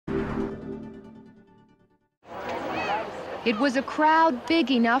It was a crowd big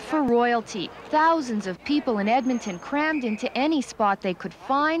enough for royalty. Thousands of people in Edmonton crammed into any spot they could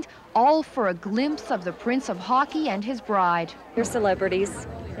find, all for a glimpse of the Prince of Hockey and his bride. They're celebrities,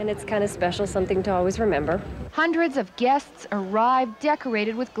 and it's kind of special, something to always remember. Hundreds of guests arrived,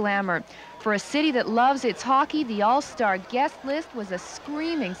 decorated with glamour. For a city that loves its hockey, the all-star guest list was a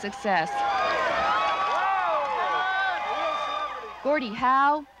screaming success. Gordie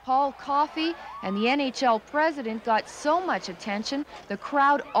Howe, Paul Coffey, and the NHL president got so much attention, the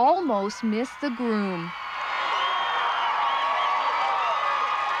crowd almost missed the groom.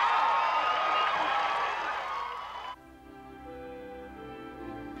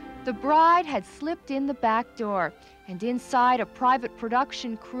 The bride had slipped in the back door, and inside a private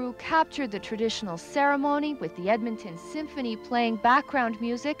production crew captured the traditional ceremony with the Edmonton Symphony playing background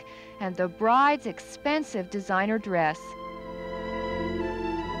music and the bride's expensive designer dress.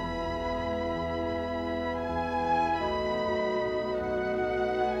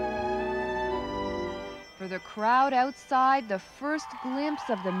 For the crowd outside, the first glimpse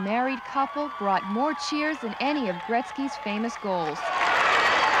of the married couple brought more cheers than any of Gretzky's famous goals.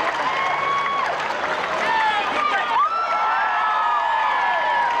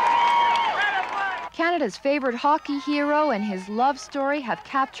 Canada's favorite hockey hero and his love story have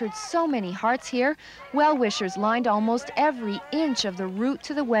captured so many hearts here. Well-wishers lined almost every inch of the route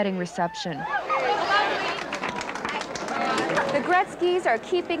to the wedding reception. The Gretzkys are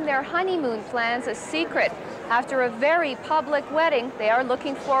keeping their honeymoon plans a secret. After a very public wedding, they are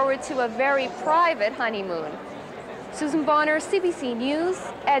looking forward to a very private honeymoon. Susan Bonner, CBC News,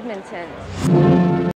 Edmonton.